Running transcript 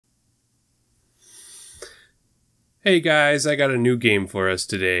Hey guys, I got a new game for us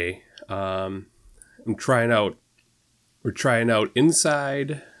today. We're trying out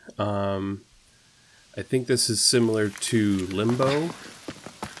Inside. I think this is similar to Limbo.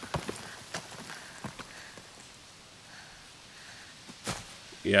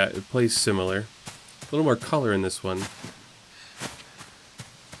 Yeah, it plays similar. A little more color in this one.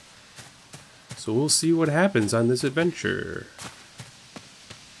 So we'll see what happens on this adventure.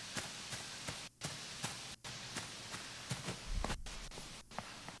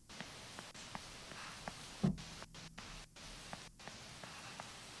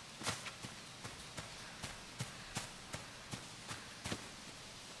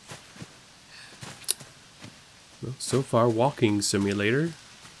 Well, so far, walking simulator.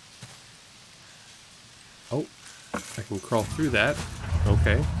 Oh, I can crawl through that.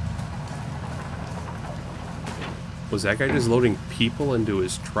 Okay. Was that guy just loading people into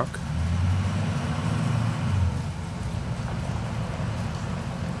his truck?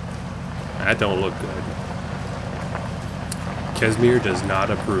 That don't look good. Casimir does not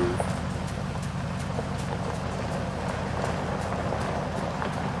approve.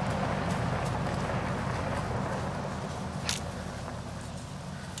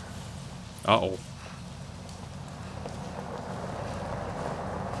 Uh-oh.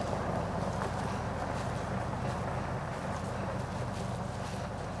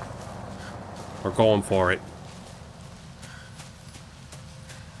 We're going for it.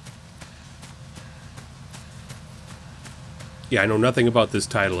 Yeah, I know nothing about this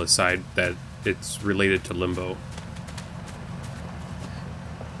title aside that it's related to Limbo.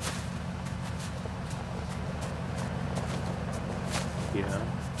 Yeah.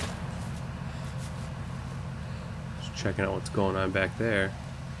 Just checking out what's going on back there.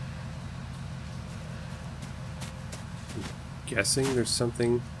 I'm guessing there's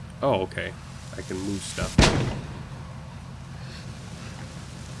something... Oh, okay. I can move stuff.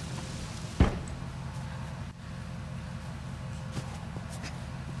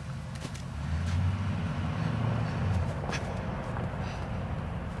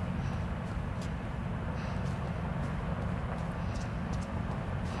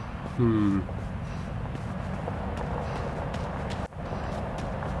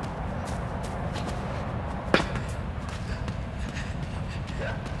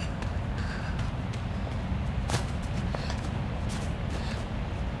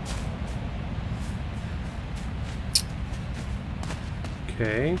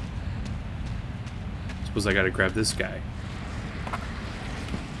 Okay. Suppose I gotta grab this guy.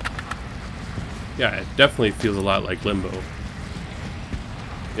 Yeah, it definitely feels a lot like Limbo.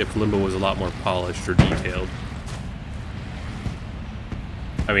 If Limbo was a lot more polished or detailed.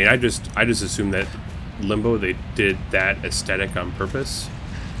 I mean, I just assumed that Limbo, they did that aesthetic on purpose,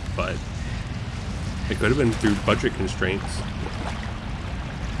 but it could have been through budget constraints.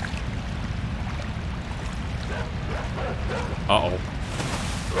 Uh-oh.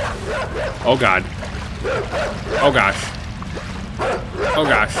 Oh god. Oh gosh. Oh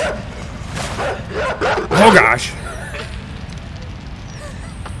gosh. Oh gosh.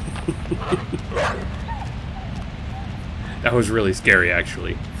 That was really scary,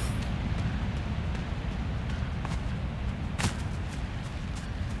 actually.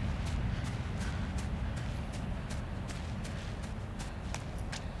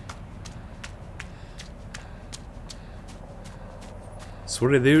 So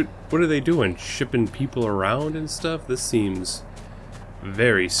what are they doing? Shipping people around and stuff? This seems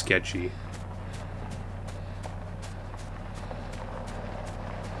very sketchy.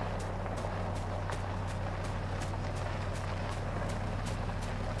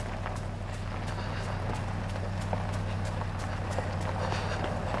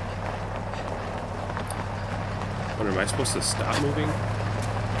 Am I supposed to stop moving?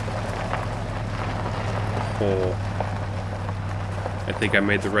 Oh. I think I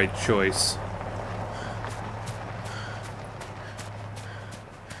made the right choice.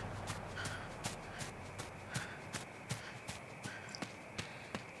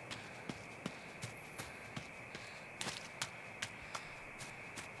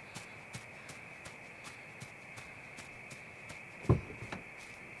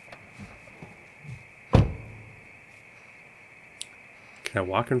 Can I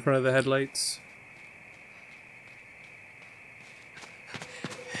walk in front of the headlights?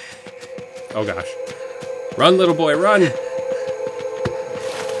 Oh gosh. Run, little boy, run!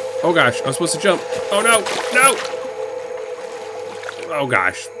 Oh gosh, I'm supposed to jump. Oh no! No! Oh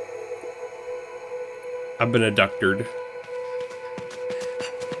gosh. I've been abducted.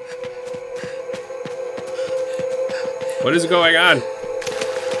 What is going on?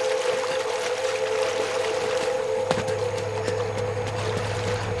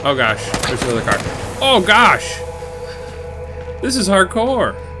 Oh gosh, there's another car. Oh gosh! This is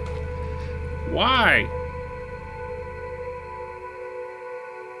hardcore! Why?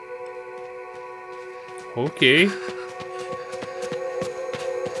 Okay.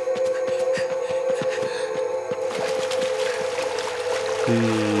 I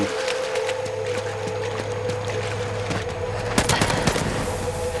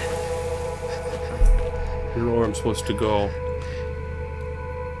don't know where I'm supposed to go.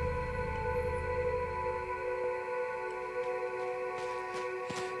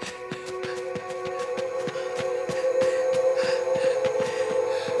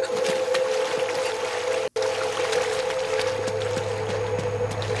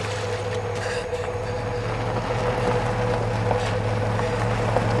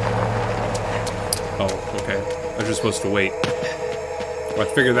 Oh, okay. I was just supposed to wait. Well, I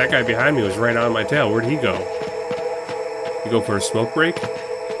figured that guy behind me was right on my tail. Where'd he go? You go for a smoke break?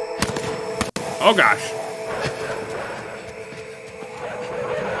 Oh gosh!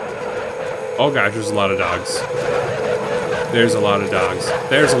 Oh gosh, there's a lot of dogs. There's a lot of dogs.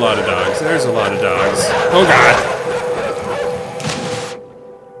 There's a lot of dogs. There's a lot of dogs. Oh god!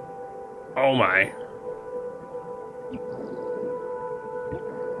 Oh my.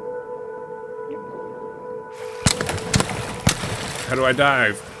 How do I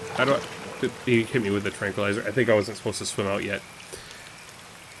dive? How do I... He hit me with the tranquilizer. I think I wasn't supposed to swim out yet.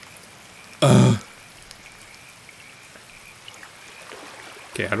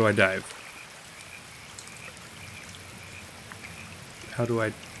 Okay, how do I dive? How do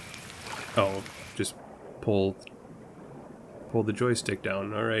I... Oh, just pull the joystick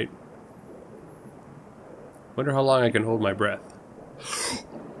down. Alright. Wonder how long I can hold my breath.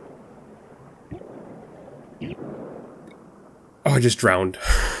 Oh, I just drowned.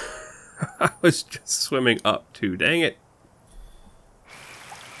 I was just swimming up too. Dang it.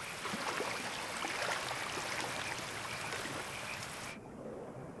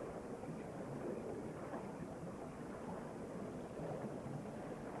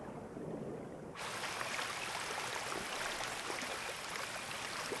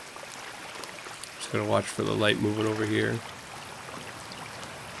 Just gotta watch for the light moving over here.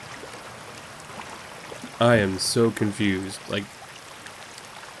 I am so confused. Like,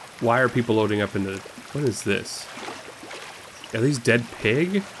 why are people loading up into... What is this? Are these dead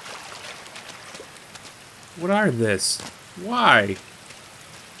pig? What are this? Why?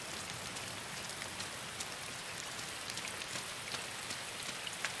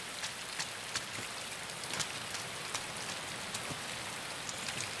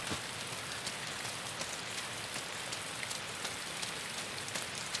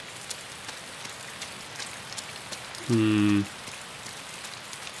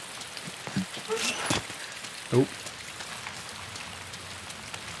 Oh.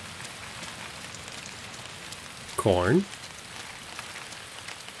 Corn.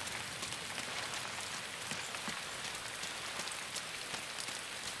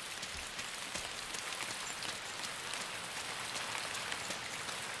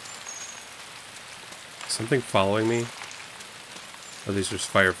 Something following me? Oh, these are just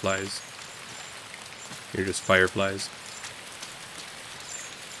fireflies. You're just fireflies.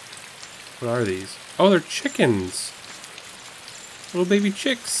 What are these? Oh, they're chickens! Little baby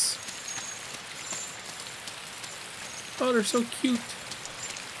chicks! Oh, they're so cute!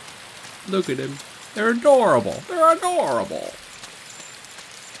 Look at them. They're adorable! They're adorable!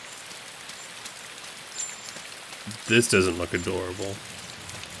 This doesn't look adorable.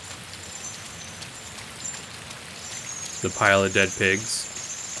 The pile of dead pigs.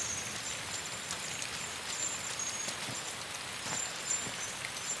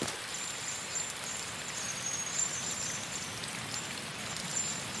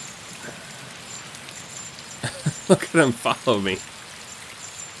 Look at him follow me.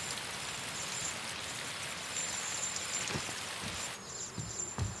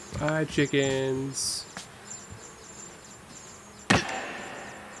 Bye, chickens.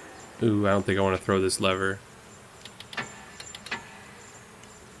 Ooh, I don't think I want to throw this lever.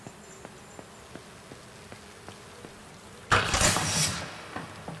 Oh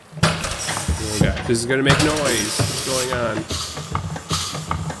god, this is gonna make noise. What's going on?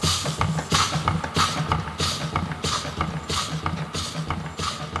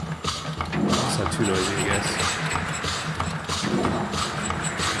 Too noisy, I guess.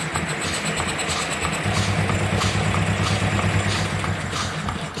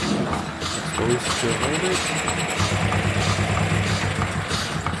 Supposed to hold it.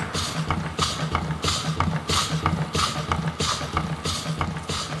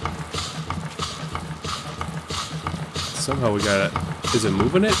 Somehow we got Is it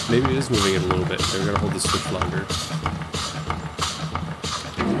moving it? Maybe it is moving it a little bit. They're gonna hold the switch longer.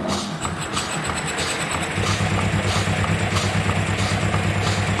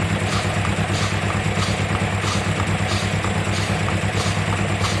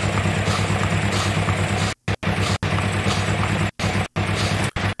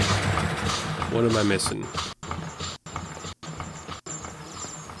 What am I missing?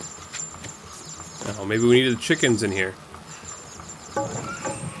 Oh, maybe we needed the chickens in here.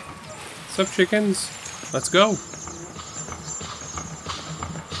 What's up, chickens? Let's go.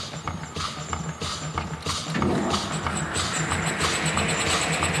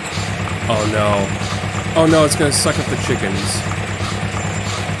 Oh no. Oh no, it's gonna suck up the chickens.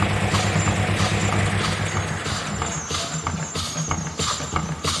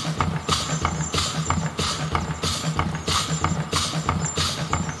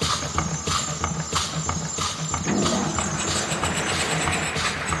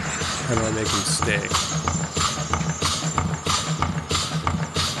 How do I make them stay?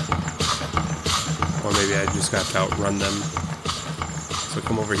 Or maybe I just got to outrun them. So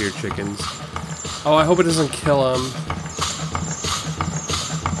come over here, chickens. Oh, I hope it doesn't kill them.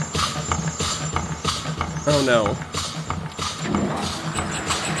 Oh no.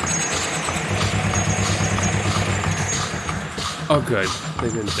 Oh good, they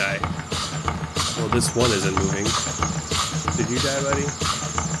didn't die. Well, this one isn't moving. Did you die, buddy?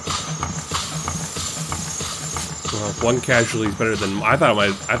 Well, one casualty is better than I thought.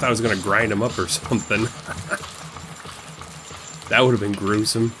 I thought I was gonna grind him up or something. That would have been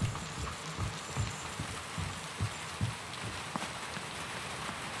gruesome.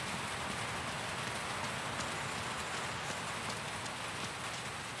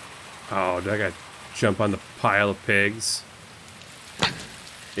 Oh, did I gotta jump on the pile of pigs?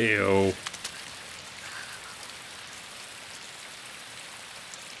 Ew.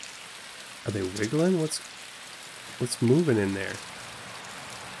 Are they wiggling? What's moving in there?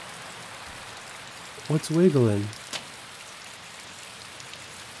 What's wiggling?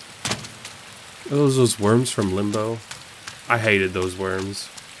 Are those worms from Limbo? I hated those worms.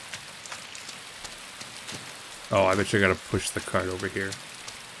 Oh, I bet you gotta push the cart over here.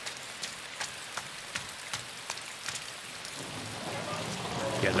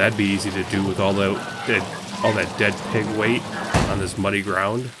 Yeah, that'd be easy to do with all that dead pig weight on this muddy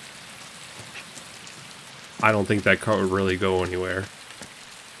ground. I don't think that cart would really go anywhere.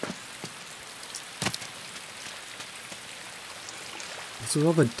 What's with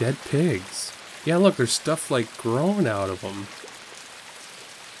all the dead pigs? Yeah, look, there's stuff like growing out of them.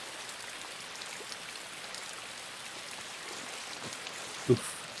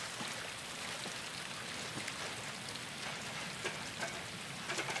 Oof.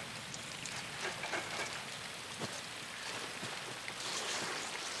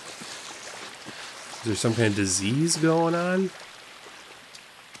 Is there some kind of disease going on?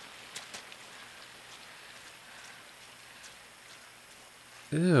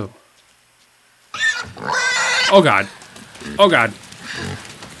 Ew. Oh god. Oh god.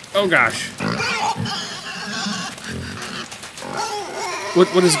 Oh gosh.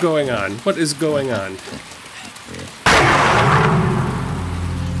 What is going on? What is going on?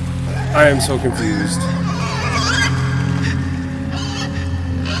 I am so confused.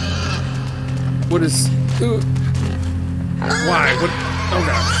 What is... Why? What? Oh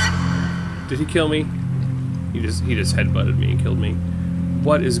gosh. Did he kill me? He just headbutted me and killed me.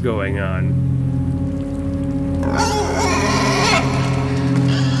 What is going on?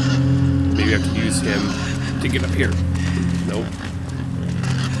 Maybe I have to use him to get up here. Nope.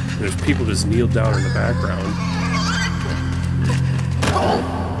 There's people just kneeled down in the background.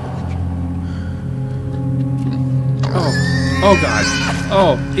 Oh. Oh god.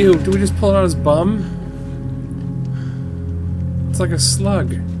 Oh, ew, did we just pull it out his bum? It's like a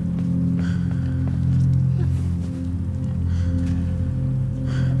slug.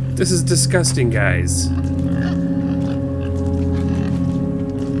 This is disgusting, guys.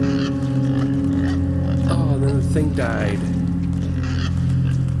 Oh, and then the thing died.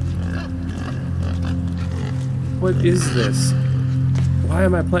 What is this? Why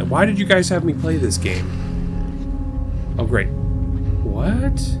am I playing? Why did you guys have me play this game? Oh, great.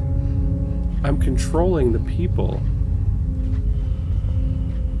 What? I'm controlling the people.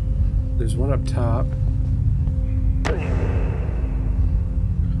 There's one up top.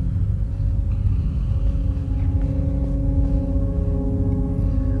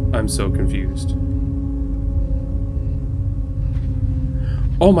 I'm so confused.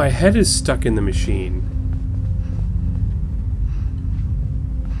 Oh, my head is stuck in the machine.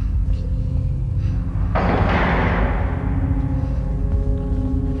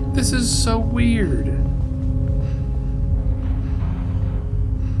 This is so weird. These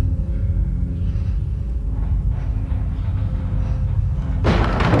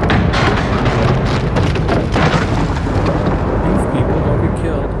people don't get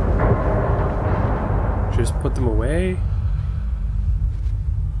killed. Just put them away.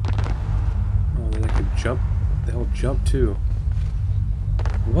 Oh, then they can jump. They'll jump too.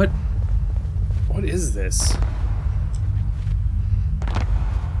 What? What is this?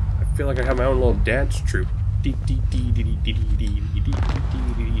 I feel like I have my own little dance troupe.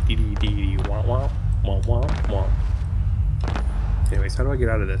 Anyways, how do I get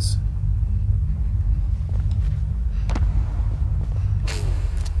out of this?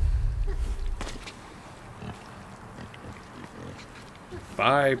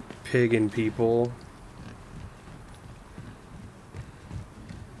 Bye, pig and people.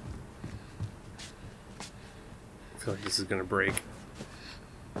 I feel like this is gonna break.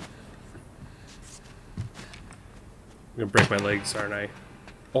 I'm gonna break my legs, aren't I?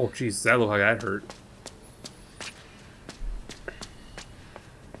 Oh, jeez, that looked like that hurt.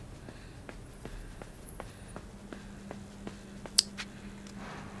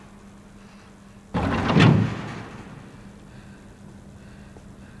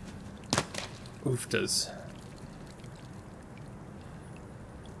 Ooftas.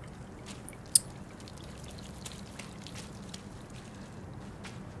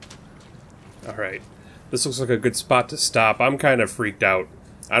 Alright. This looks like a good spot to stop. I'm kind of freaked out.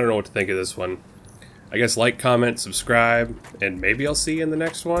 I don't know what to think of this one. I guess like, comment, subscribe, and maybe I'll see you in the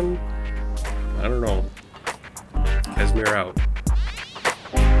next one? I don't know. Esmir out.